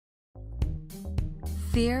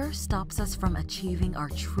Fear stops us from achieving our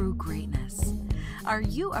true greatness. Are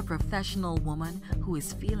you a professional woman who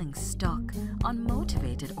is feeling stuck,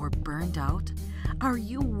 unmotivated, or burned out? Are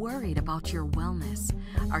you worried about your wellness?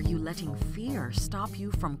 Are you letting fear stop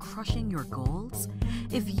you from crushing your goals?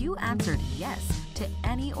 If you answered yes to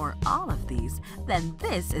any or all of these, then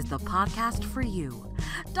this is the podcast for you.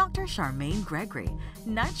 Dr. Charmaine Gregory,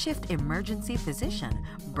 night shift emergency physician,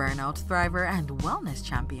 burnout thriver, and wellness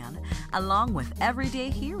champion, along with everyday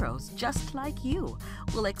heroes just like you,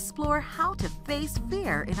 will explore how to face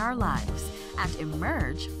fear in our lives and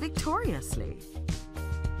emerge victoriously.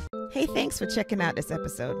 Hey, thanks for checking out this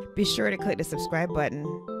episode. Be sure to click the subscribe button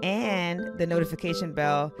and the notification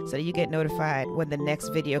bell so that you get notified when the next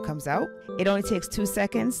video comes out. It only takes 2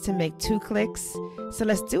 seconds to make 2 clicks. So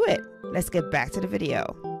let's do it. Let's get back to the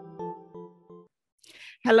video.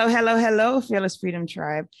 Hello, Fearless Freedom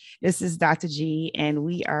Tribe. This is Dr. G, and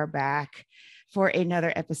we are back for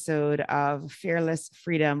another episode of Fearless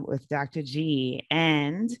Freedom with Dr. G.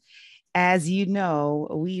 And as you know,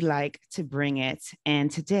 we like to bring it.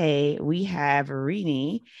 And today we have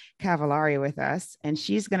Renie Cavallari with us, and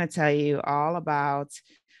she's going to tell you all about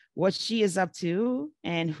what she is up to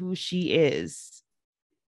and who she is.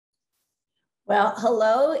 Well,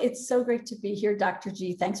 hello. It's so great to be here, Dr.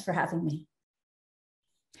 G. Thanks for having me.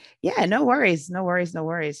 Yeah, no worries.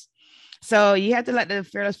 So you have to let the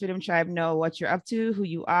Fearless Freedom Tribe know what you're up to, who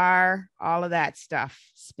you are, all of that stuff.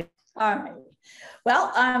 All right.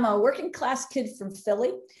 Well, I'm a working class kid from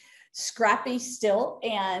Philly, scrappy still,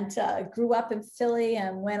 and grew up in Philly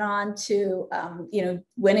and went on to,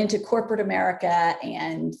 went into corporate America,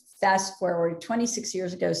 and fast forward 26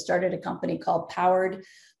 years ago, started a company called Powered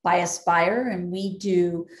by Aspire, and we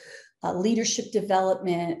do leadership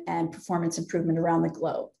development and performance improvement around the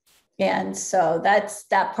globe. And so that's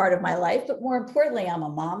that part of my life. But more importantly, I'm a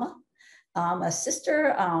mama, a sister,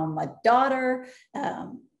 a daughter.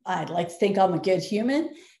 I'd like to think I'm a good human.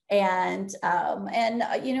 And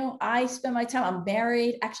I spend my time, I'm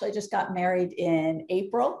married. Actually, I just got married in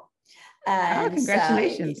April. And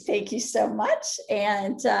congratulations. Thank you so much.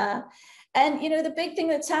 And the big thing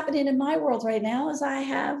that's happening in my world right now is I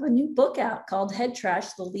have a new book out called Head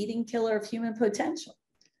Trash, The Leading Killer of Human Potential.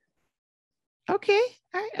 Okay.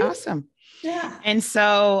 All right. Awesome. Yeah. And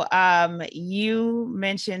so you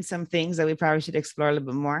mentioned some things that we probably should explore a little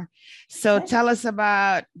bit more. So Tell us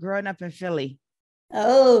about growing up in Philly.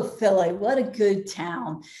 Oh, Philly, what a good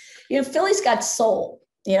town. Philly's got soul.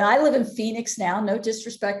 I live in Phoenix now, no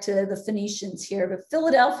disrespect to the Phoenicians here, but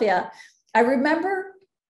Philadelphia, I remember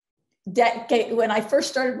when I first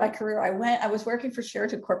started my career, I was working for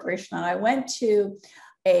Sheraton Corporation, and I went to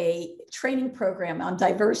a training program on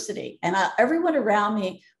diversity, and everyone around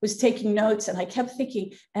me was taking notes, and I kept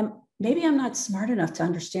thinking, and maybe I'm not smart enough to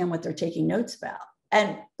understand what they're taking notes about.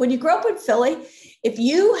 And when you grow up in Philly, if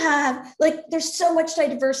you have, there's so much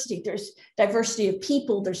diversity. There's diversity of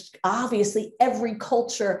people. There's obviously every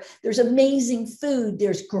culture. There's amazing food.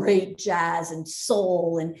 There's great jazz and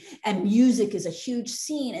soul, and music is a huge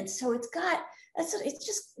scene. And so it's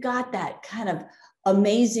just got that kind of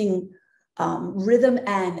amazing rhythm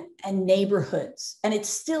and neighborhoods. And it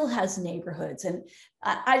still has neighborhoods. And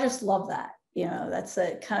I just love that. That's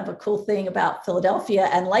a kind of a cool thing about Philadelphia.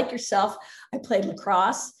 And like yourself, I played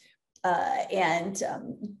lacrosse and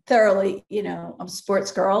thoroughly, I'm a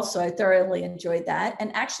sports girl, so I thoroughly enjoyed that.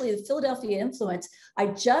 And actually the Philadelphia influence, I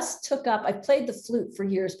played the flute for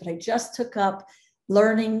years, but I just took up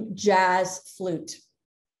learning jazz flute.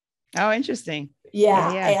 Oh, interesting.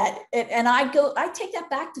 Yeah. And I take that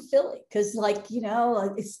back to Philly because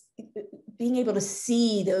it's being able to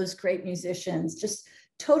see those great musicians just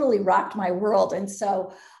totally rocked my world. And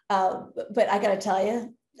so, but I got to tell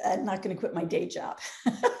you, I'm not going to quit my day job.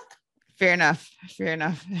 Fair enough.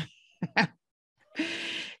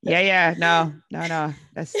 Yeah. No.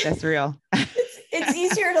 That's real. It's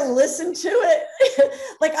easier to listen to it.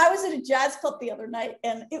 I was at a jazz club the other night,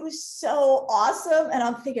 and it was so awesome. And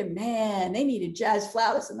I'm thinking, man, they needed jazz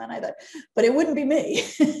flautists. And then I thought, but it wouldn't be me.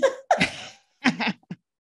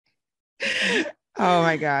 Oh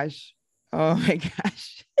my gosh.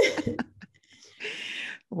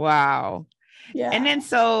 Wow. Yeah. And then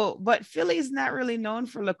but Philly's not really known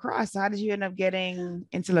for lacrosse. How did you end up getting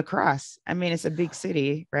into lacrosse? I mean, it's a big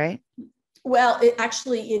city, right? Well, it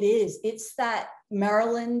is. It's that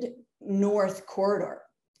Maryland North corridor.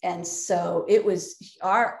 And so it was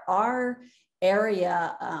our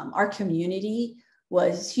area, our community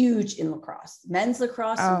was huge in lacrosse, men's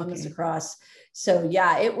lacrosse and women's lacrosse. So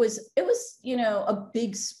yeah, it was, a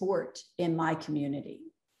big sport in my community.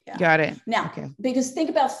 Yeah. Got it. Now, because think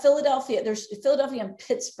about Philadelphia, there's Philadelphia and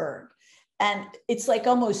Pittsburgh. and it's like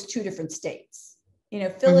almost two different states. You know,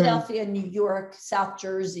 Mm-hmm. Philadelphia, New York, South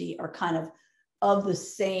Jersey are kind of the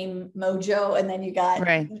same mojo. And then you got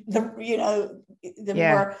Right. the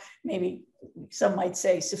Yeah. more, maybe some might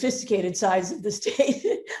say, sophisticated sides of the state.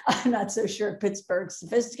 I'm not so sure Pittsburgh's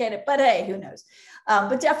sophisticated, but hey, who knows?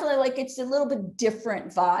 But definitely, like, it's a little bit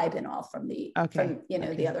different vibe and all from the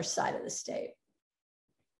the other side of the state.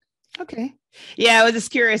 Okay. Yeah, I was just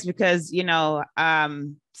curious because,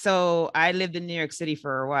 so I lived in New York City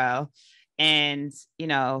for a while, and,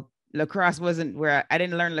 lacrosse wasn't where I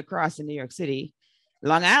didn't learn lacrosse in New York City.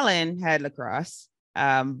 Long Island had lacrosse.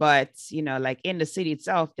 But, like in the city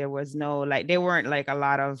itself, there was no, like, there weren't like a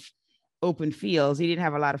lot of open fields. You didn't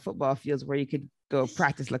have a lot of football fields where you could go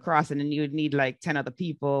practice lacrosse, and then you would need like 10 other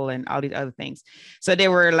people and all these other things. So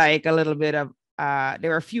there were like a little bit of,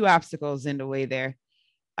 there were a few obstacles in the way there.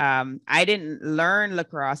 I didn't learn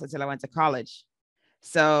lacrosse until I went to college.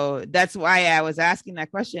 So that's why I was asking that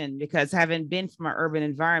question, because having been from an urban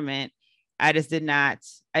environment, I guess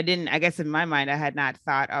in my mind, I had not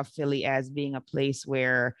thought of Philly as being a place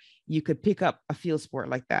where you could pick up a field sport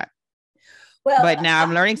like that. Well, but now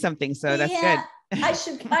I'm learning something, so that's good. I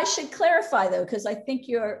should clarify though, because I think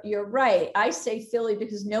you're right. I say Philly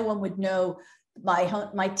because no one would know my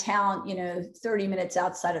town, 30 minutes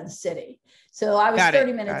outside of the city. So I was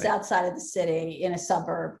 30 minutes outside of the city in a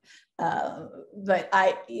suburb. But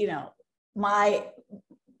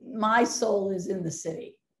my soul is in the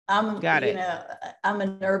city. I'm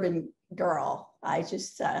an urban girl. I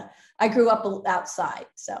just, I grew up outside.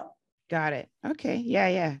 So. Got it. Okay.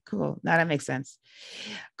 Yeah. Cool. Now that makes sense.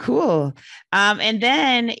 Cool. And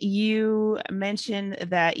then you mentioned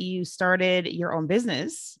that you started your own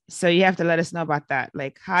business. So you have to let us know about that.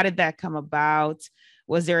 Like, how did that come about?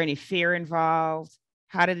 Was there any fear involved?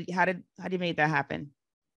 How did you make that happen?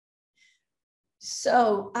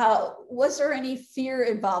 So, was there any fear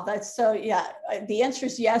involved? The answer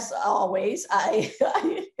is yes, always. I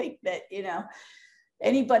think that,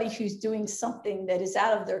 anybody who's doing something that is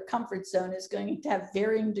out of their comfort zone is going to have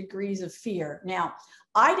varying degrees of fear. Now,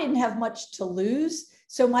 I didn't have much to lose,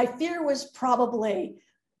 so my fear was probably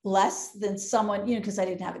less than someone, because I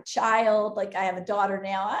didn't have a child. Like, I have a daughter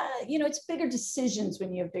now. It's bigger decisions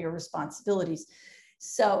when you have bigger responsibilities.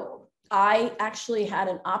 So I actually had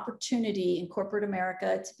an opportunity in corporate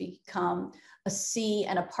America to become a C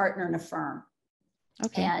and a partner in a firm.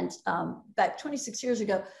 Okay. And back 26 years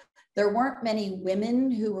ago, there weren't many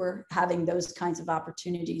women who were having those kinds of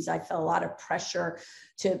opportunities. I felt a lot of pressure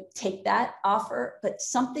to take that offer, but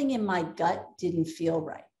something in my gut didn't feel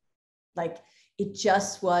right. Like, it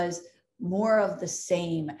just was more of the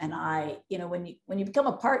same. And when you become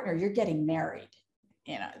a partner, you're getting married.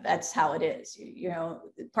 That's how it is.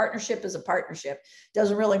 Partnership is a partnership.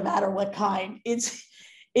 Doesn't really matter what kind. It's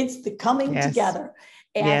the coming together.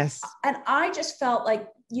 And I just felt like,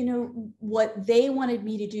 what they wanted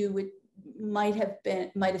me to do might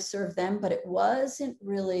have served them, but it wasn't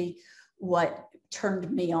really what turned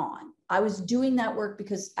me on. I was doing that work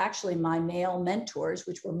because actually my male mentors,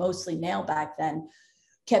 which were mostly male back then,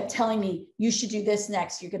 kept telling me, you should do this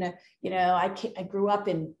next. You're going to, I grew up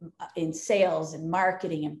in sales and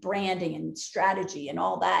marketing and branding and strategy and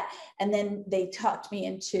all that. And then they talked me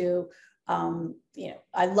into,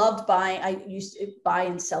 I loved buying. I used to buy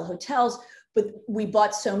and sell hotels, but we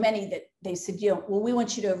bought so many that they said, we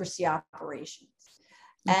want you to oversee operations.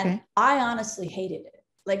 Okay. And I honestly hated it.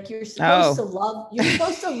 Like, you're supposed to love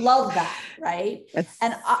that. Right.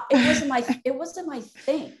 And it wasn't my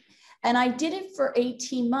thing. And I did it for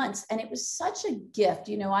 18 months, and it was such a gift.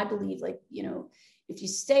 I believe, like, if you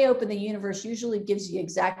stay open, the universe usually gives you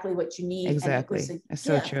exactly what you need. Exactly. And it was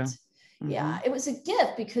a That's gift. So true. Mm-hmm. Yeah, it was a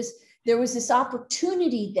gift because there was this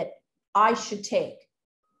opportunity that I should take.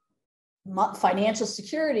 Financial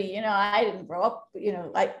security, I didn't grow up,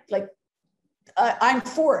 I'm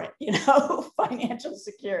for it, financial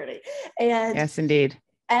security. And yes, indeed.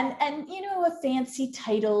 And a fancy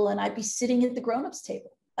title, and I'd be sitting at the grown-ups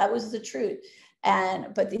table. That was the truth.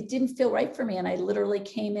 But it didn't feel right for me. And I literally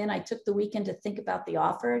came in, I took the weekend to think about the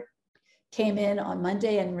offer, came in on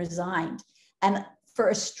Monday and resigned. And for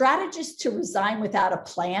a strategist to resign without a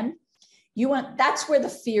plan, that's where the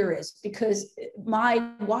fear is, because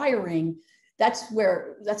my wiring, that's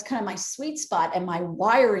kind of my sweet spot. And my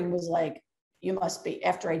wiring was like,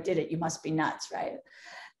 after I did it, you must be nuts. Right.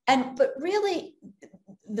 But really,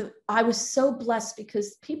 I was so blessed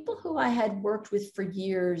because people who I had worked with for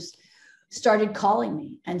years started calling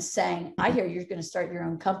me and saying, I hear you're going to start your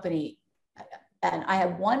own company. And I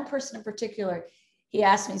had one person in particular, he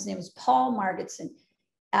asked me, his name was Paul Margetson,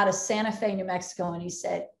 out of Santa Fe, New Mexico. And he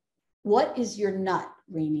said, what is your nut,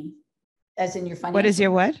 Renie? as in your financial. What is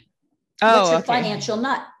your what? What's Oh, your okay. financial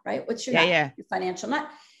nut, right? What's your nut? Your financial nut.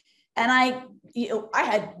 And I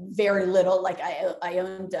had very little, like I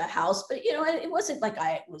owned a house, but, it wasn't like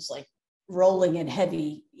I was like rolling in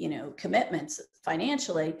heavy, commitments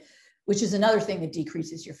financially, which is another thing that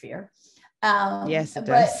decreases your fear. Yes, it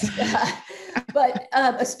does. But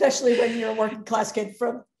especially when you're a working class kid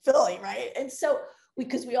from Philly, right? And so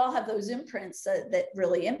because we all have those imprints that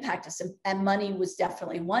really impact us, and money was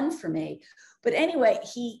definitely one for me. But anyway,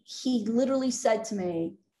 he literally said to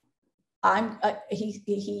me,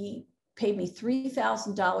 he paid me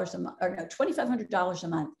 $3,000 a month, or no, $2,500 a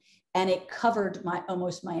month, and it covered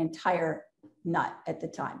almost my entire nut at the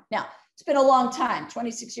time. Now, it's been a long time,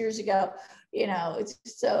 26 years ago. It's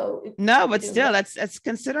so no, but still, that's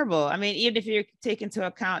considerable. I mean, even if you take into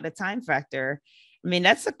account the time factor, I mean,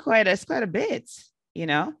 that's quite a bit,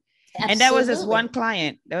 Absolutely. And that was just one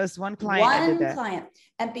client. That was one client. One that did that. client,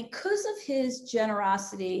 and because of his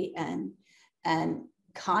generosity and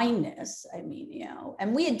kindness, I mean,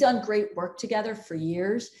 and we had done great work together for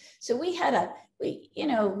years. So we had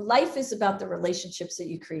life is about the relationships that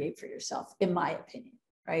you create for yourself, in my opinion.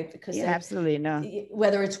 Right? Because absolutely no.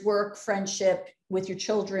 Whether it's work, friendship, with your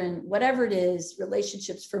children, whatever it is,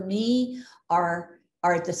 relationships for me are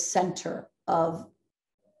at the center of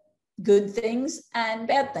good things and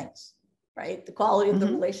bad things, right? The quality of the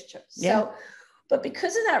relationship. So, but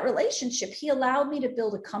because of that relationship, he allowed me to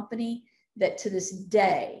build a company that to this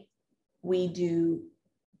day, we do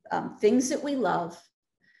things that we love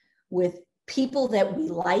with people that we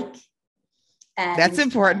like. And that's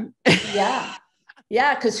important.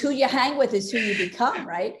 Yeah, because who you hang with is who you become,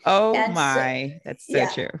 right? Oh, and that's so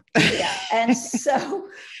true. And so,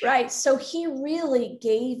 right. So he really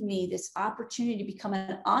gave me this opportunity to become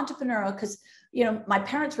an entrepreneur because, my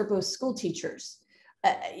parents were both school teachers.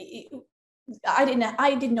 I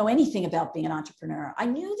didn't know anything about being an entrepreneur. I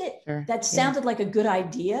knew that sounded like a good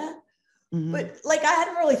idea, but like I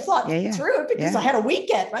hadn't really thought through it because I had a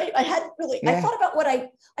weekend, right? I hadn't really, I thought about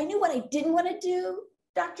I knew what I didn't want to do,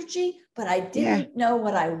 Dr. G, but I didn't know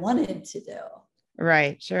what I wanted to do.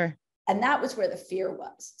 Right. Sure. And that was where the fear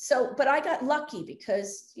was. So, but I got lucky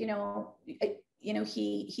because, he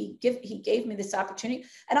gave me this opportunity,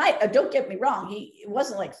 and don't get me wrong. It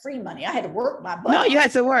wasn't like free money. I had to work my butt. No, you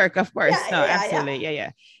had to work, of course. Absolutely.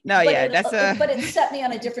 Yeah. No, but but it set me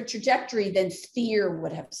on a different trajectory than fear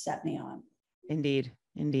would have set me on. Indeed.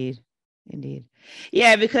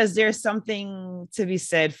 Yeah, because there's something to be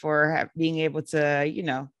said for being able to,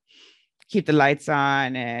 keep the lights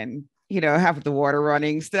on and, have the water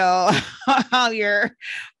running still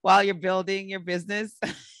while you're building your business.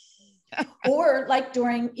 Or like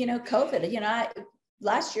during, COVID,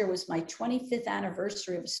 last year was my 25th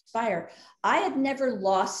anniversary of Aspire. I had never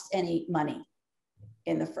lost any money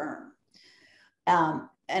in the firm.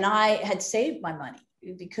 And I had saved my money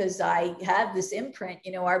because I have this imprint,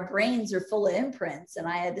 our brains are full of imprints. And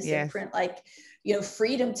I had this imprint, like,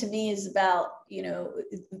 freedom to me is about,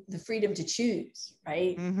 the freedom to choose,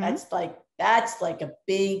 right? That's like a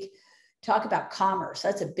big, talk about commerce.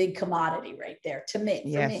 That's a big commodity right there for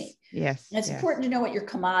me. Yes. And it's important to know what your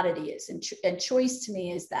commodity is. And choice to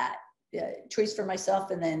me is that choice for myself,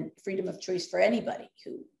 and then freedom of choice for anybody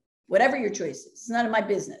whatever your choice is. It's none of my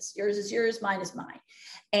business. Yours is yours, mine is mine.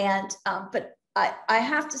 And, but I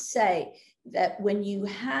have to say that when you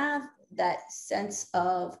have that sense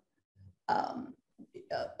of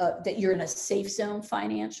that you're in a safe zone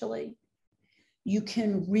financially, you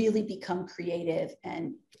can really become creative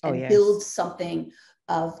and build something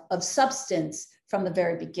of substance from the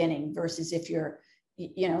very beginning, versus if you're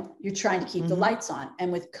trying to keep the lights on.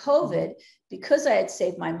 And with COVID, because I had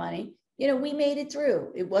saved my money, we made it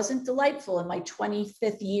through. It wasn't delightful in my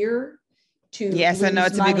 25th year to I know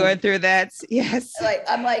to be going through that. Yes. I'm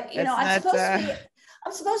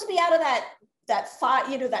supposed to be out of that that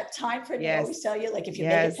time frame they always tell you, like if you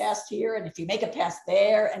make it past here and if you make it past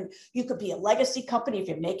there, and you could be a legacy company if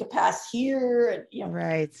you make it past here, and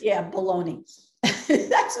right. Yeah, baloney.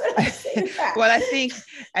 That's what I say. Well, I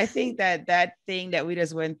think that thing that we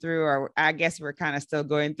just went through, or I guess we're kind of still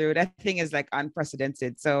going through, that thing is like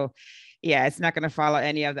unprecedented. So it's not going to follow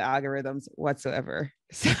any of the algorithms whatsoever.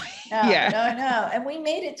 So, no. And we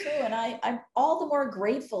made it through. And I'm all the more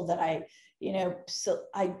grateful that I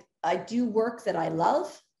do work that I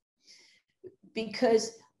love,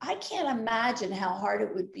 because I can't imagine how hard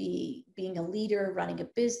it would be being a leader, running a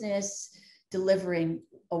business, delivering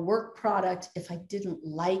a work product if I didn't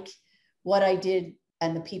like what I did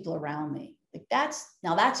and the people around me. Like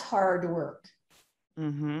that's hard work.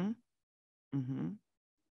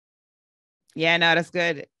 Yeah, no, that's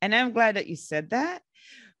good. And I'm glad that you said that,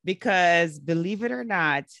 because believe it or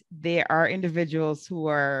not, there are individuals who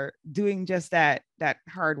are doing just that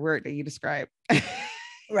hard work that you described.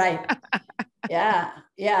 Right. Yeah.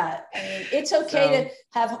 Yeah. I mean, it's okay to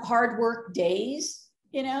have hard work days,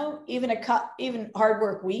 you know, even hard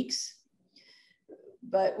work weeks.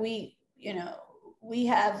 But we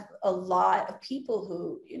have a lot of people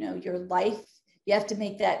who, you know, your life, you have to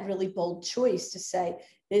make that really bold choice to say,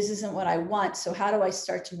 this isn't what I want. So how do I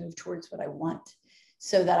start to move towards what I want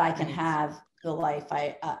so that I can have the life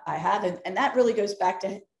I have? And that really goes back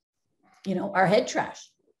to, you know, our head trash.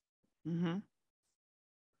 Mm-hmm.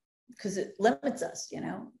 Because it limits us, you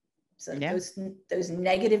know. So those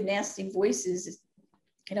negative, nasty voices,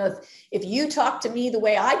 you know, if you talk to me the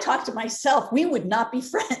way I talk to myself, we would not be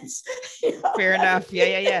friends. You know? Fair enough.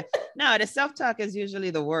 Yeah. No, the self-talk is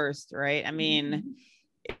usually the worst, right? I mean,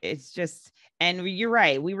 it's just, and you're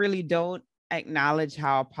right. We really don't acknowledge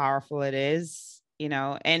how powerful it is, you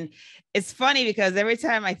know. And it's funny because every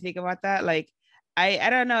time I think about that, like, I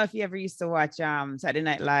don't know if you ever used to watch Saturday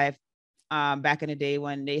Night Live. Back in the day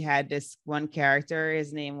when they had this one character,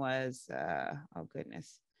 his name was, oh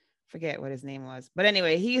goodness, forget what his name was. But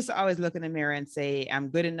anyway, he used to always look in the mirror and say, I'm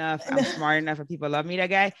good enough. I'm smart enough and people love me, that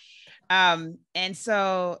guy. And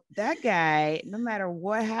so that guy, no matter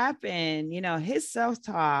what happened, you know, his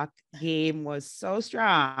self-talk game was so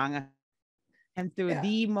strong and through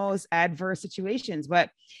the most adverse situations.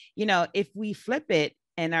 But, you know, if we flip it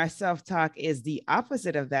and our self-talk is the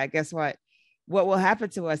opposite of that, guess what? What will happen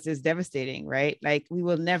to us is devastating, right? Like we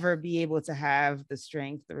will never be able to have the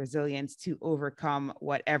strength, the resilience to overcome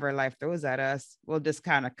whatever life throws at us. We'll just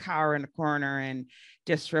kind of cower in the corner and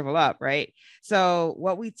just shrivel up, right? So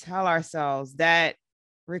what we tell ourselves, that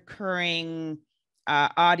recurring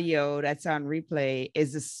audio that's on replay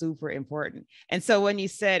is super important. And so when you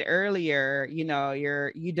said earlier, you know,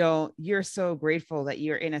 you're so grateful that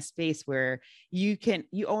you're in a space where you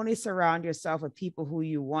only surround yourself with people who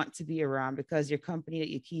you want to be around because your company that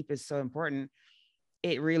you keep is so important.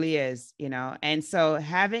 It really is, you know. And so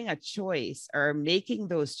having a choice or making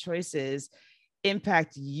those choices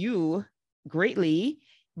impact you greatly,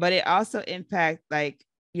 but it also impact like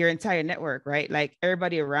your entire network, right? Like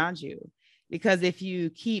everybody around you. Because if you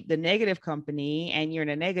keep the negative company and you're in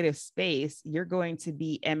a negative space, you're going to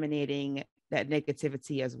be emanating that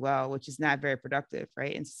negativity as well, which is not very productive,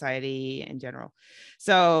 right? In society in general.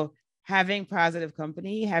 So having positive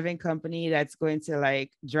company, having company that's going to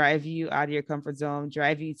like drive you out of your comfort zone,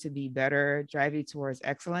 drive you to be better, drive you towards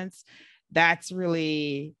excellence, that's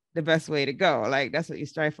really the best way to go. Like that's what you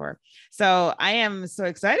strive for. So I am so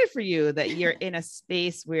excited for you that you're in a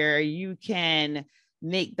space where you can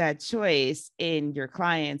make that choice in your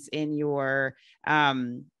clients, in your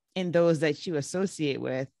in those that you associate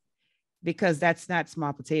with, because that's not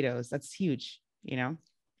small potatoes. That's huge, you know.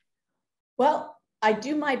 Well, I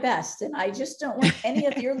do my best, and I just don't want any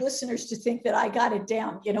of your listeners to think that I got it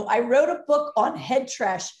down. You know, I wrote a book on head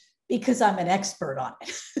trash because I'm an expert on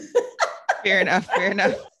it. Fair enough.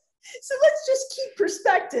 So let's just keep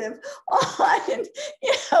perspective on,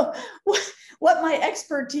 you know, what my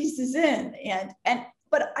expertise is in.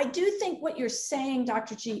 But I do think what you're saying,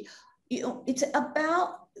 Dr. G, you know, it's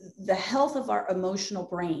about the health of our emotional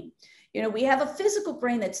brain. You know, we have a physical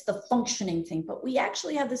brain that's the functioning thing, but we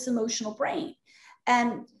actually have this emotional brain.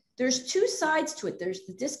 And there's two sides to it. There's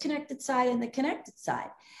the disconnected side and the connected side.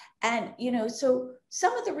 And, you know, so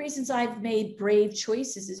some of the reasons I've made brave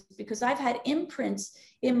choices is because I've had imprints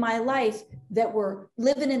in my life that were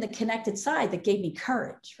living in the connected side that gave me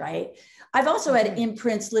courage, right? I've also had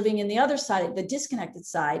imprints living in the other side, the disconnected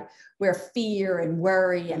side, where fear and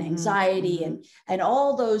worry and anxiety and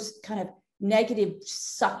all those kind of negative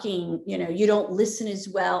sucking, you know, you don't listen as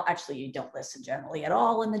well. Actually, you don't listen generally at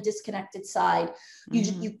all in the disconnected side.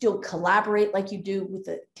 You don't collaborate like you do with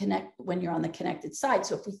the connect when you're on the connected side.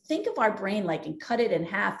 So if we think of our brain like and cut it in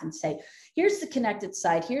half and say, here's the connected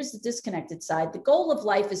side, here's the disconnected side. The goal of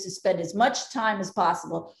life is to spend as much time as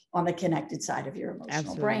possible on the connected side of your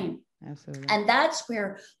emotional brain. Absolutely. And that's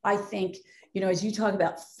where I think, you know, as you talk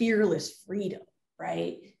about fearless freedom,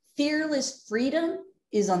 right? Fearless freedom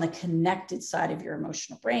is on the connected side of your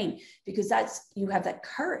emotional brain, because you have that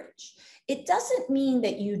courage. It doesn't mean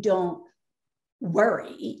that you don't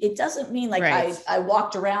worry. It doesn't mean like I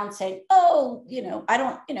walked around saying, oh, you know, I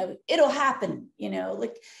don't, you know, it'll happen, you know,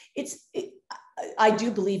 like I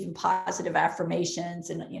do believe in positive affirmations,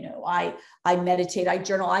 and, you know, I meditate, I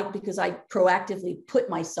journal, because I proactively put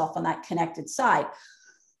myself on that connected side.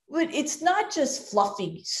 But it's not just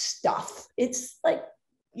fluffy stuff. It's like,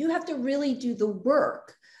 you have to really do the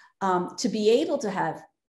work to be able to have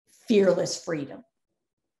fearless freedom.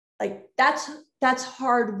 Like that's that's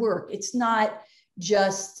hard work. It's not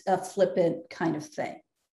just a flippant kind of thing.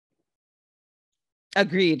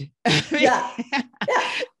 Agreed. Yeah.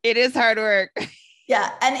 Yeah. It is hard work.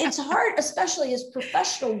 Yeah. And it's hard, especially as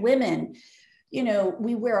professional women. You know,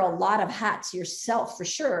 we wear a lot of hats yourself for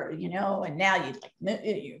sure, you know, and now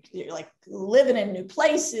you're like living in new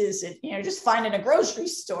places and, you know, just finding a grocery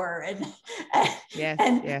store and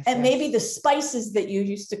maybe the spices that you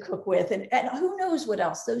used to cook with and who knows what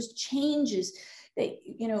else, those changes that,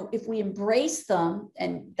 you know, if we embrace them,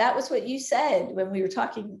 and that was what you said when we were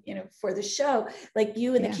talking, you know, for the show, like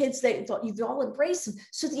you and the kids, you've all embraced them.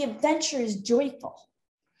 So the adventure is joyful.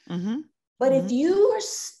 Mm-hmm. But if you are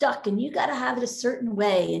stuck and you got to have it a certain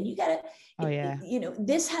way and you got to, you know,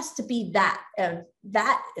 this has to be that and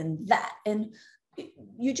that and that. And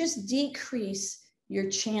you just decrease your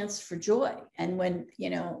chance for joy. And when, you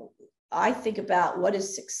know, I think about what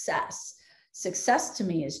is success, success to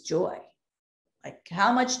me is joy. Like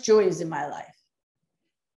how much joy is in my life.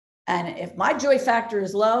 And if my joy factor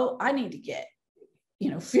is low, I need to get, you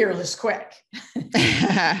know, fearless quick.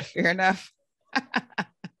 Fair enough.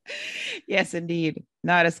 Yes, indeed.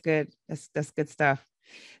 No, that's good. That's good stuff.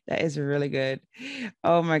 That is really good.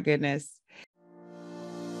 Oh my goodness.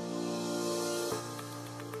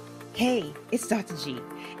 Hey, it's Dr. G,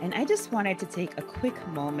 and I just wanted to take a quick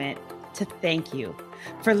moment to thank you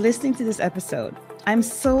for listening to this episode. I'm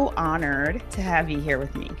so honored to have you here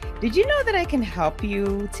with me. Did you know that I can help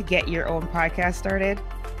you to get your own podcast started?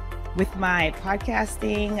 With my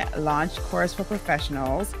podcasting launch course for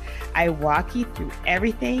professionals, I walk you through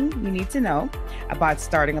everything you need to know about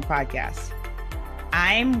starting a podcast.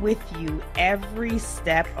 I'm with you every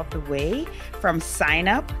step of the way from sign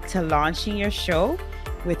up to launching your show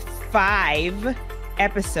with 5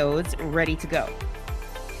 episodes ready to go.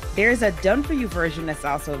 There's a done for you version that's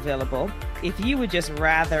also available. If you would just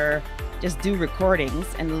rather just do recordings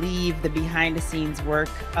and leave the behind the scenes work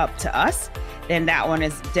up to us, then that one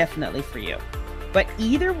is definitely for you. But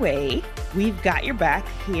either way, we've got your back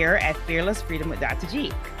here at Fearless Freedom with Dr.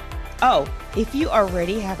 G. Oh, if you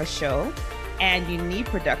already have a show and you need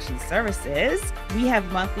production services, we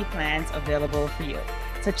have monthly plans available for you.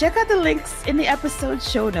 So check out the links in the episode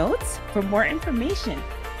show notes for more information.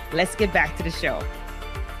 Let's get back to the show.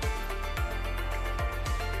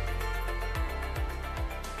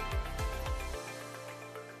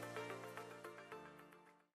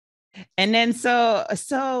 And then so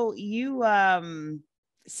you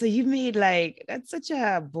made like, that's such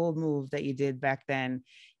a bold move that you did back then,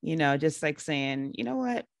 you know, just like saying, you know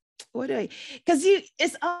what do I, because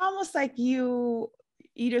it's almost like you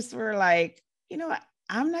just were like, you know what,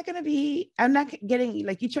 I'm not getting,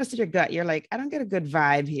 like, you trusted your gut. You're like, I don't get a good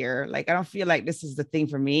vibe here. Like, I don't feel like this is the thing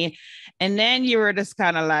for me. And then you were just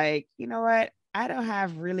kind of like, you know what, I don't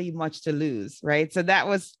have really much to lose. Right. So that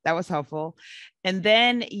was helpful. And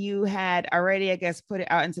then you had already, I guess, put it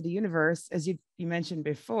out into the universe, as you mentioned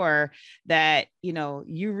before, that, you know,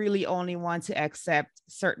 you really only want to accept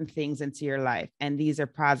certain things into your life. And these are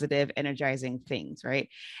positive, energizing things. Right.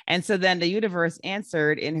 And so then the universe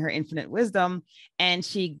answered in her infinite wisdom, and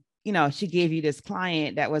she gave you this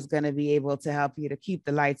client that was going to be able to help you to keep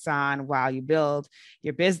the lights on while you build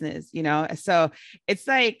your business, you know? So it's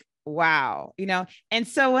like, wow, you know? And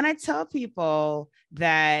so when I tell people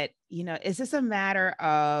that, you know, it's just a matter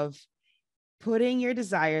of putting your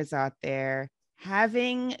desires out there,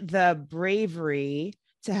 having the bravery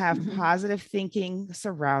to have positive thinking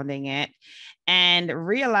surrounding it, and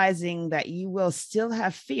realizing that you will still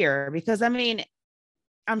have fear, because I mean,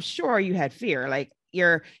 I'm sure you had fear, like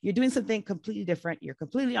you're doing something completely different. You're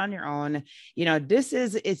completely on your own. You know,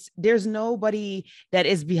 there's nobody that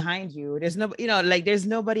is behind you. There's no, you know, like there's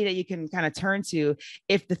nobody that you can kind of turn to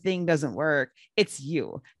if the thing doesn't work. It's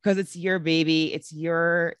you, because it's your baby. It's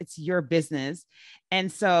your business. And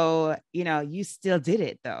so, you know, you still did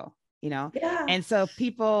it though, you know? Yeah. And so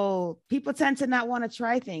people tend to not want to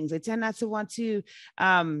try things. They tend not to want to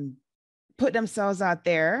put themselves out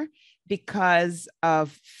there because of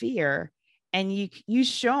fear. And you've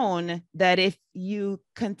shown that if you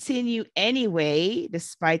continue anyway,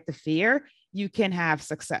 despite the fear, you can have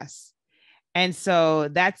success. And so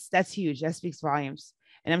that's huge. That speaks volumes.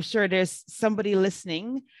 And I'm sure there's somebody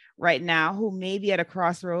listening right now who may be at a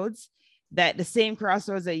crossroads, that the same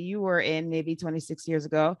crossroads that you were in maybe 26 years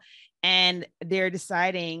ago. And they're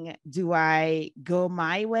deciding, do I go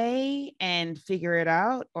my way and figure it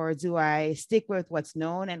out? Or do I stick with what's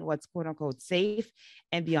known and what's quote unquote safe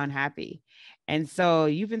and be unhappy? And so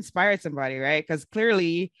you've inspired somebody, right? Because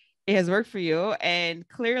clearly it has worked for you. And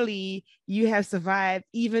clearly you have survived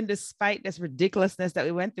even despite this ridiculousness that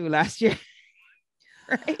we went through last year.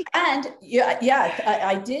 Right. And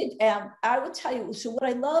I did. I will tell you. So what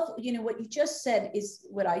I love, what you just said is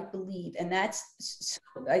what I believe. And that's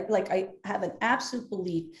I have an absolute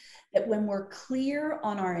belief that when we're clear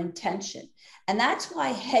on our intention, and that's why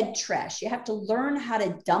head trash, you have to learn how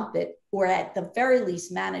to dump it, or at the very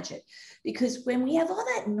least manage it. Because when we have all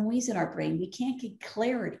that noise in our brain, we can't get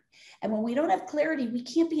clarity. And when we don't have clarity, we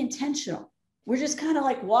can't be intentional. We're just kind of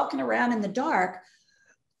like walking around in the dark.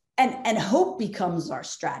 And hope becomes our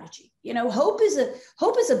strategy. Hope is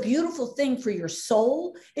a beautiful thing for your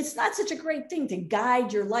soul. It's not such a great thing to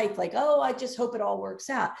guide your life. Like, oh, I just hope it all works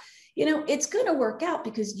out. It's going to work out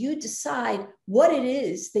because you decide what it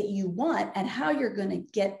is that you want and how you're going to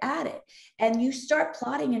get at it. And you start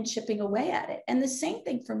plotting and chipping away at it. And the same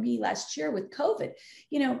thing for me last year with COVID.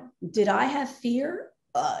 Did I have fear?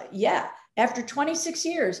 Yeah. After 26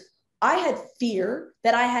 years, I had fear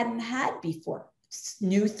that I hadn't had before.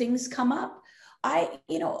 New things come up.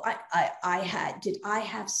 Did I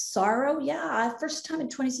have sorrow? Yeah. First time in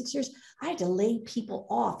 26 years, I had to lay people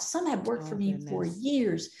off. Some had worked for me for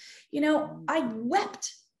years. I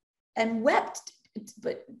wept and wept,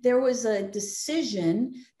 but there was a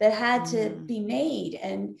decision that had to be made.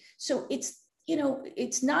 And so it's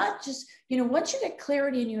not just, once you get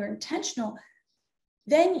clarity and you're intentional,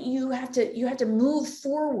 then you have to move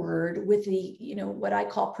forward with the, what I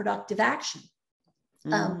call productive action.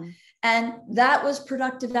 And that was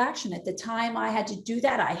productive action. At the time I had to do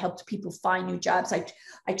that. I helped people find new jobs. I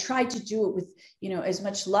tried to do it with, as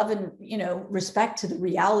much love and, respect to the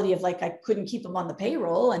reality of like, I couldn't keep them on the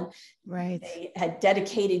payroll, and they had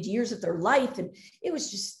dedicated years of their life. And it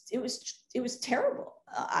was terrible.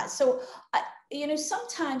 So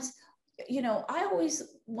sometimes, I always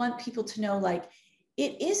want people to know, like,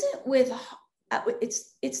 it isn't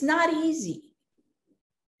it's not easy.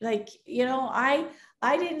 Like,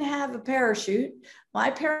 I didn't have a parachute. My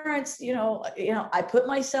parents, I put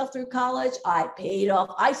myself through college. I paid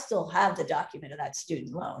off. I still have the document of that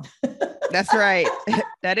student loan. That's right.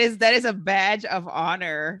 That is a badge of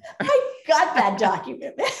honor. I got that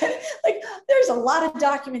document. Like, there's a lot of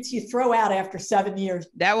documents you throw out after 7 years.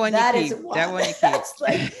 That one you keep. That one you keep.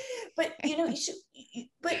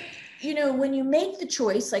 Like, when you make the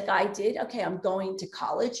choice, like I did, okay, I'm going to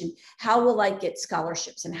college, and how will I get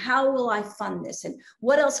scholarships, and how will I fund this, and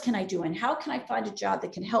what else can I do, and how can I find a job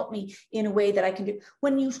that can help me in a way that I can do?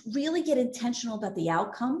 When you really get intentional about the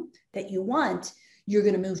outcome that you want, you're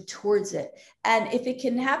going to move towards it. And if it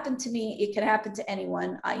can happen to me, it can happen to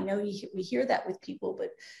anyone. I know we hear that with people, but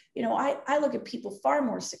I look at people far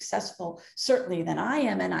more successful, certainly, than I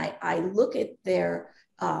am, and I look at their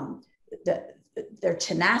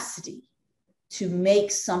tenacity to make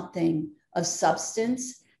something of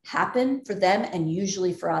substance happen for them, and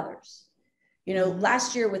usually for others.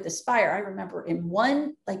 Last year with Aspire, I remember in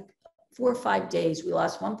 4 or 5 days, we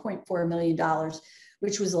lost $1.4 million,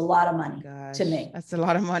 which was a lot of money to me. That's a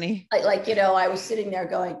lot of money. I was sitting there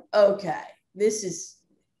going, okay, this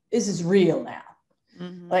is real now.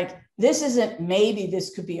 Like, this isn't, maybe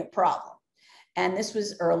this could be a problem. And this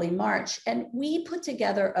was early March. And we put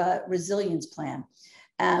together a resilience plan,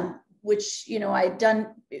 which, I'd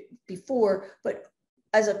done before, but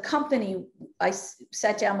as a company, I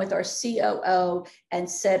sat down with our COO and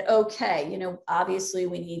said, okay, obviously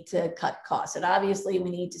we need to cut costs, and obviously we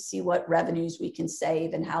need to see what revenues we can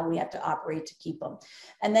save and how we have to operate to keep them.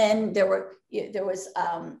 And then there was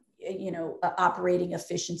operating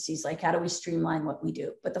efficiencies, like how do we streamline what we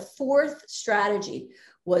do? But the fourth strategy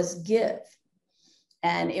was give.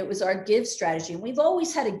 And it was our give strategy. And we've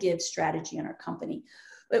always had a give strategy in our company.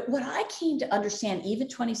 But what I came to understand, even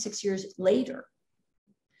 26 years later,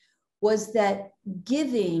 was that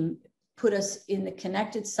giving put us in the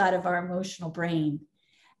connected side of our emotional brain.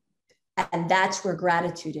 And that's where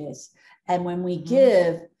gratitude is. And when we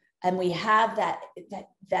give, and we have that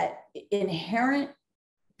inherent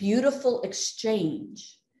beautiful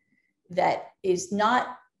exchange that is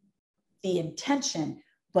not the intention,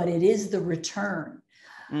 but it is the return.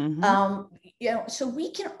 So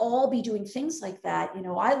we can all be doing things like that.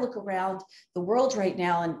 I look around the world right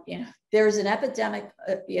now, and there's an epidemic.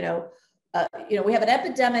 We have an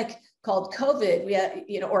epidemic called COVID. We have,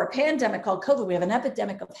 or a pandemic called COVID. We have an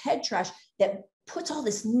epidemic of head trash that puts all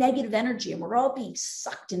this negative energy, and we're all being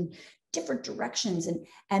sucked in different directions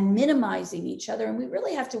and minimizing each other. And we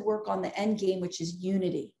really have to work on the end game, which is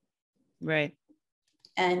unity. Right.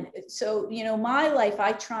 And so, my life,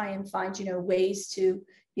 I try and find, ways to,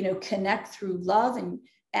 connect through love and,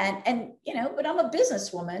 but I'm a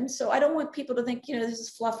businesswoman, so I don't want people to think, this is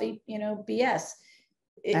fluffy, BS.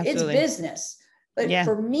 It's business. But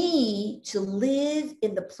for me to live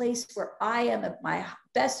in the place where I am at my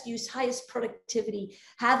best use, highest productivity,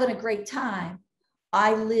 having a great time,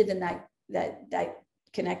 I live in that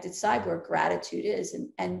connected side where gratitude is.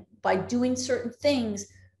 And by doing certain things,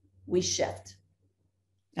 we shift.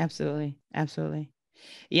 Absolutely. Absolutely.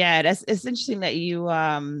 Yeah, it's interesting that you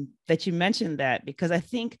mentioned that, because I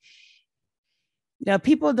think,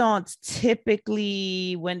 people don't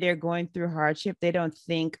typically, when they're going through hardship, they don't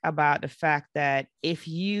think about the fact that if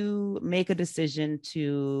you make a decision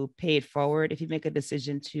to pay it forward, if you make a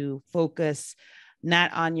decision to focus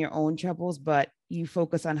not on your own troubles, but you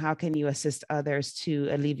focus on how can you assist others to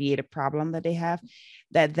alleviate a problem that they have,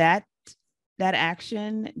 that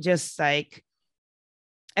action just like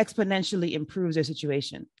exponentially improves their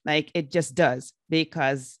situation. Like it just does,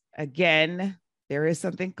 because again, there is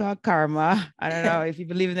something called karma. I don't know if you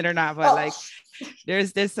believe in it or not, but like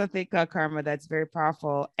there's something called karma that's very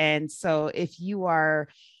powerful. And so if you are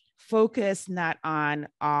focused not on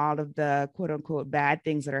all of the quote unquote bad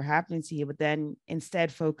things that are happening to you, but then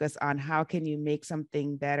instead focus on how can you make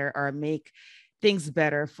something better or make things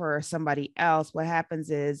better for somebody else, what happens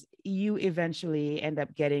is you eventually end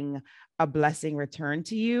up getting a blessing returned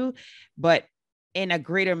to you, but in a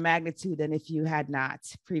greater magnitude than if you had not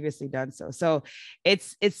previously done so. So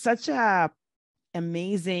it's such a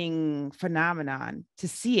amazing phenomenon to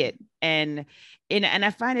see it. And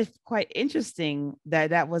I find it quite interesting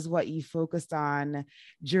that was what you focused on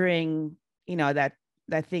during, that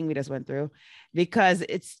thing we just went through, because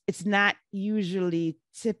it's not usually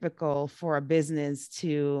typical for a business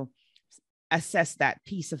to assess that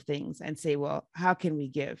piece of things and say, well, how can we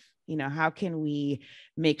give? How can we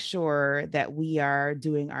make sure that we are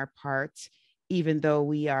doing our part, even though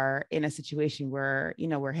we are in a situation where,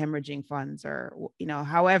 we're hemorrhaging funds or,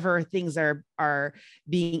 however things are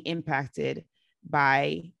being impacted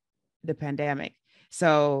by the pandemic.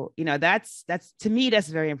 So, that's to me, that's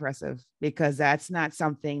very impressive, because that's not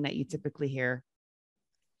something that you typically hear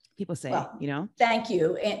people say, well, Thank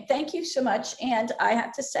you. And thank you so much. And I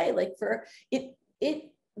have to say, like, for it,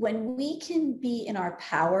 when we can be in our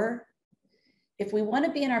power, if we want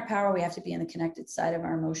to be in our power, we have to be in the connected side of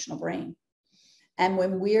our emotional brain. And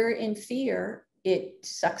when we're in fear, it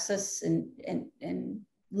sucks us and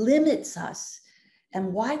limits us.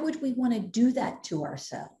 And why would we want to do that to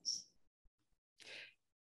ourselves?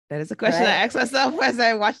 That is a question I ask myself as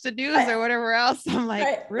I watch the news or whatever else. I'm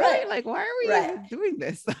like, really? Like, why are we even doing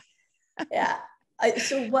this? Yeah.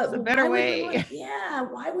 So what? It's a better way.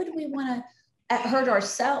 Why would we want to hurt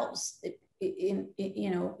ourselves?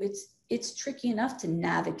 It's tricky enough to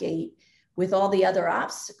navigate with all the other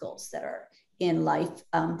obstacles that are in life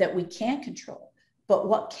that we can't control. But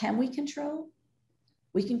what can we control?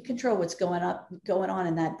 We can control what's going on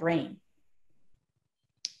in that brain.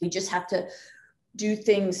 We just have to do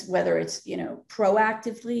things, whether it's,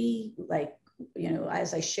 proactively, like,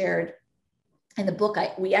 as I shared in the book,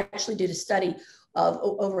 we actually did a study of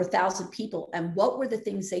over 1,000 people, and what were the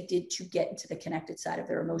things they did to get into the connected side of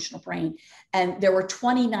their emotional brain. And there were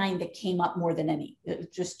 29 that came up more than any,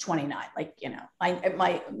 just 29. Like,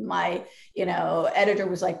 my editor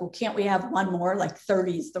was like, well, can't we have one more? Like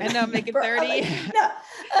 30 is the I know, make it 30.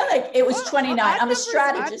 Like, it was 29. I'm a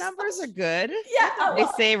strategist. Odd numbers are good. Yeah. They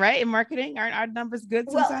say, right, in marketing, aren't odd numbers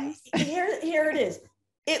good sometimes? Well, here it is.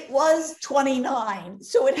 It was 29.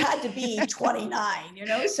 So it had to be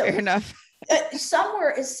 29, So fair enough.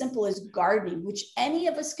 Somewhere as simple as gardening, which any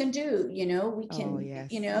of us can do, we can,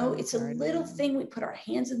 it's a little thing. We put our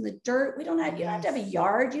hands in the dirt. We don't have, you don't have to have a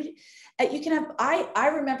yard. You can have, I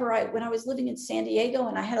remember when I was living in San Diego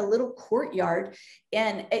and I had a little courtyard,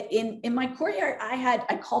 and in my courtyard,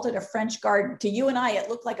 I called it a French garden. To you and I, it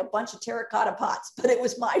looked like a bunch of terracotta pots, but it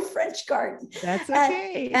was my French garden. That's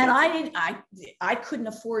okay. And I couldn't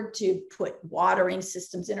afford to put watering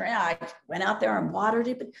systems in, or I went out there and watered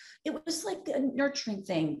it, but it was like a nurturing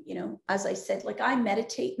thing. As I said, like, I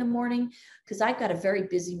meditate in the morning because I've got a very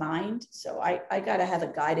busy mind. So I got to have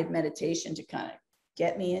a guided meditation to kind of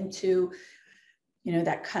get me into,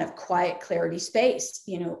 that kind of quiet clarity space.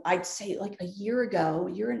 I'd say like a year ago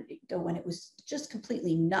when it was just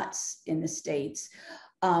completely nuts in the States,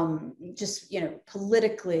 just,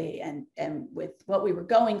 politically and with what we were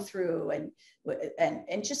going through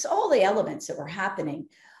and just all the elements that were happening.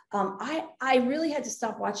 I really had to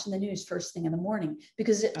stop watching the news first thing in the morning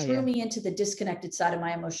because it threw me into the disconnected side of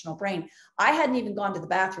my emotional brain. I hadn't even gone to the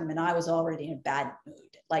bathroom and I was already in a bad mood.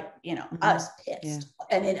 Like, I was pissed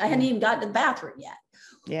and I hadn't even gotten to the bathroom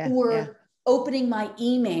yet. Or opening my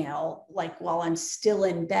email, like while I'm still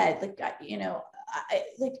in bed, like,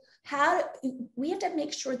 like how we have to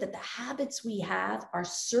make sure that the habits we have are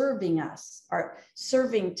serving us, are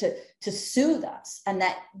serving to soothe us, and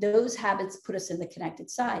that those habits put us in the connected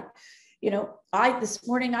side. This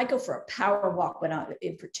morning I go for a power walk when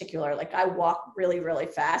in particular, like I walk really, really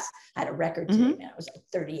fast. I had a record today, man. It was like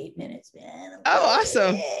 38 minutes, man. Oh,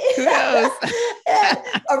 awesome. Kudos.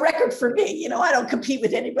 A record for me. I don't compete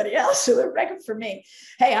with anybody else. So a record for me.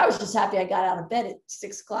 Hey, I was just happy I got out of bed at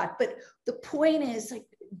 6 o'clock. But the point is, like,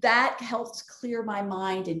 that helps clear my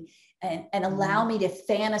mind and allow me to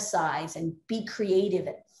fantasize and be creative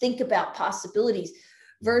and think about possibilities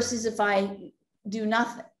versus if I do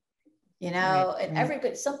nothing.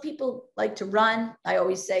 Some people like to run. I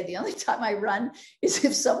always say the only time I run is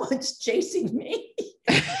if someone's chasing me.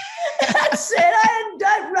 That's it. I'm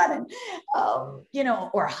done running.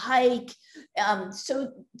 Or hike.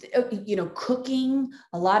 Cooking.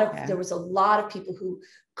 There was a lot of people who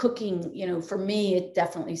cooking, for me, it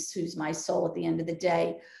definitely soothes my soul at the end of the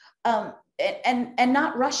day. And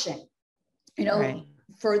not rushing,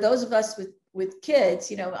 for those of us with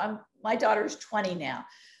kids, my daughter's 20 now.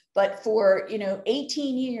 But for,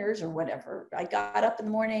 18 years or whatever, I got up in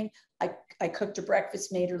the morning, I cooked her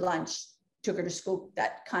breakfast, made her lunch, took her to school,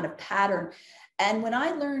 that kind of pattern. And when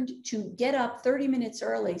I learned to get up 30 minutes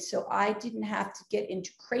early, so I didn't have to get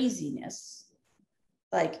into craziness,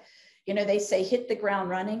 like, they say, hit the ground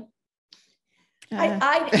running. For me,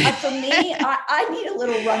 I need a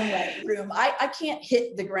little runway room. I can't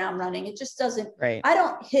hit the ground running. It just doesn't, I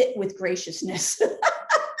don't hit with graciousness.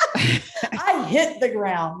 I hit the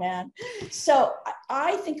ground, man. So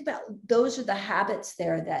I think about those are the habits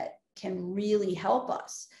there that can really help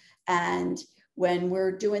us. And when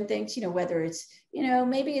we're doing things, whether it's,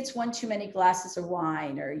 maybe it's one too many glasses of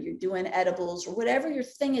wine, or you're doing edibles, or whatever your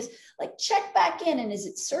thing is, like, check back in. And is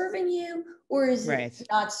it serving you, or is it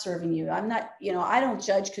not serving you? I'm not, I don't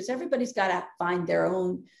judge, because everybody's got to find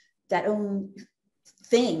that own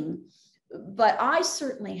thing. But I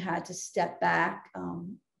certainly had to step back,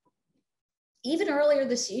 even earlier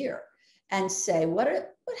this year, and say, what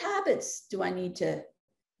habits do I need to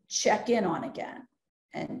check in on again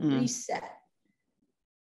and reset?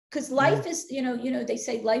 Because life is, they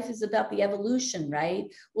say life is about the evolution, right?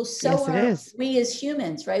 Well, so are we as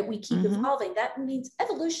humans, right? We keep evolving. That means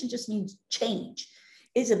evolution just means change.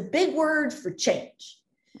 It's a big word for change.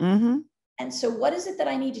 And so what is it that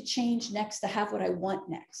I need to change next to have what I want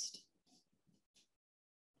next?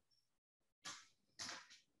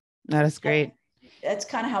 That is great. That's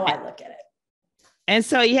kind of how I look at it. And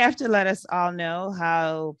so you have to let us all know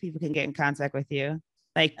how people can get in contact with you.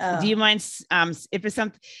 Like, do you mind if it's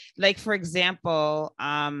something like, for example,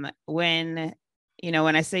 when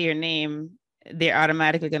I say your name, they're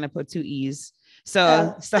automatically going to put 2 E's.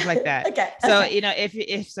 So stuff like that. Okay. So,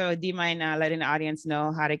 if so, do you mind letting the audience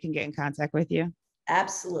know how they can get in contact with you?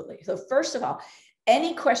 Absolutely. So first of all,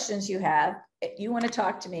 any questions you have, if you want to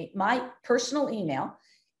talk to me, my personal email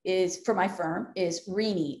is for my firm is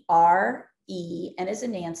Renie, R-E, and as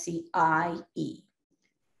in Nancy, I-E,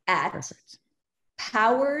 at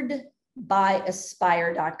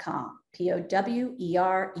poweredbyaspire.com,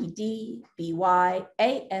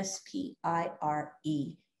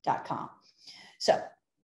 poweredbyaspire.com. So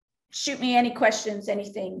shoot me any questions,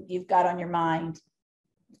 anything you've got on your mind,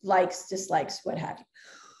 likes, dislikes, what have you.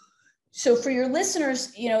 So for your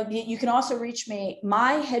listeners, you can also reach me.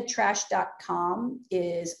 myheadtrash.com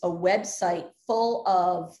is a website full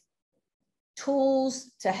of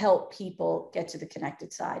tools to help people get to the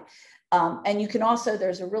connected side. And you can also,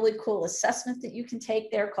 there's a really cool assessment that you can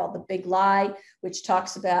take there called The Big Lie, which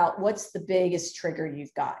talks about what's the biggest trigger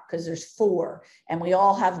you've got, because there's 4 and we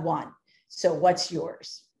all have one. So what's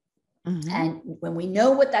yours? And when we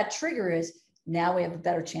know what that trigger is, now we have a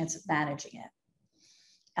better chance of managing it.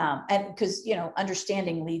 And because,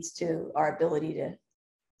 understanding leads to our ability to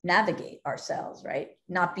navigate ourselves, right?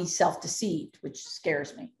 Not be self-deceived, which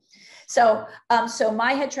scares me. So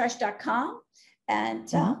myheadtrash.com,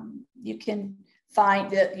 and you can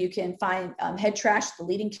find Head Trash, the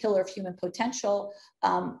leading killer of human potential,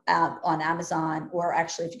 on Amazon, or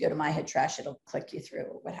actually if you go to My Head Trash, it'll click you through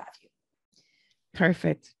or what have you.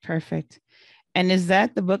 Perfect. And is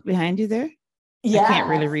that the book behind you there? Yeah, I can't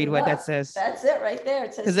really read what that says. That's it right there.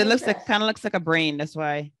 It says, because it looks like, kind of looks like a brain. That's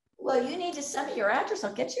why. Well, you need to send me your address.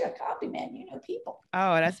 I'll get you a copy, man. You know people.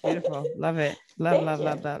 Oh, that's beautiful. Love it.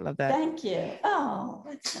 Love that. Thank you. Oh,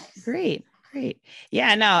 that's nice. Great.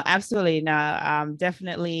 Yeah, no, absolutely. No,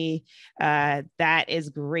 definitely. That is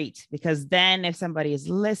great, because then if somebody is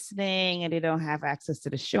listening and they don't have access to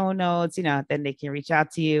the show notes, then they can reach out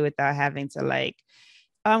to you without having to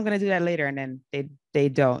oh, I'm going to do that later. And then they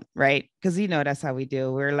don't, right? Because, that's how we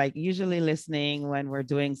do. We're like usually listening when we're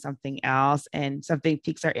doing something else and something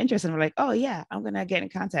piques our interest. And we're like, oh yeah, I'm going to get in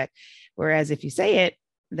contact. Whereas if you say it,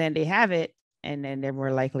 then they have it. And then they're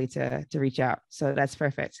more likely to reach out. So that's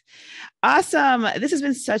perfect. Awesome. This has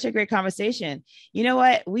been such a great conversation. You know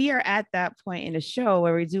what? We are at that point in the show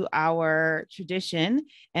where we do our tradition,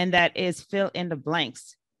 and that is fill in the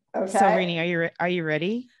blanks. Okay. So Renie, are you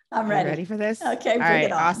ready? I'm ready. Ready for this? Okay, bring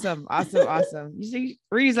it on. Awesome. You see,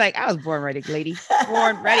 Renie's like, I was born ready, lady.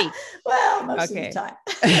 Born ready. Well, most of the time.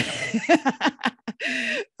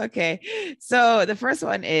 Okay. So the first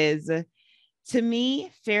one is, to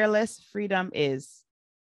me, fearless freedom is?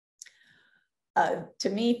 To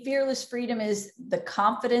me, fearless freedom is the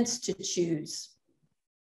confidence to choose,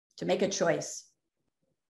 to make a choice.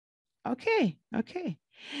 Okay.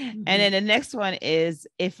 Mm-hmm. And then the next one is,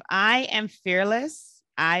 if I am fearless,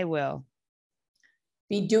 I will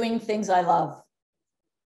be doing things I love.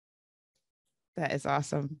 That is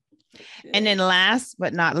awesome. And then last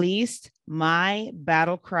but not least, my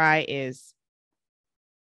battle cry is?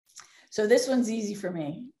 So this one's easy for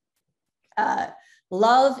me.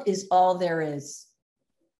 Love is all there is.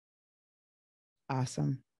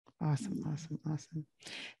 Awesome.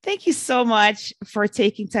 Thank you so much for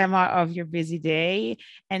taking time out of your busy day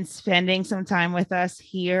and spending some time with us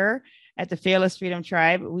here at the Fearless Freedom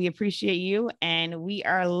Tribe. We appreciate you, and we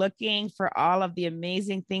are looking for all of the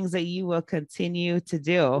amazing things that you will continue to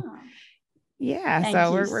do. Oh. Yeah,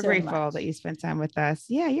 so we're grateful that you spent time with us.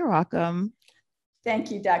 Yeah, you're welcome.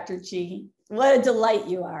 Thank you, Dr. G. What a delight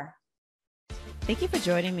you are. Thank you for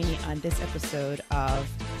joining me on this episode of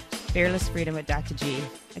Fearless Freedom with Dr. G.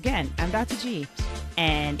 Again, I'm Dr. G.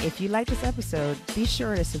 And if you like this episode, be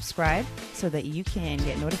sure to subscribe so that you can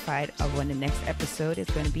get notified of when the next episode is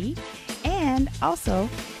going to be. And also,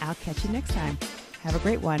 I'll catch you next time. Have a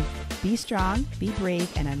great one. Be strong, be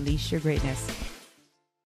brave, and unleash your greatness.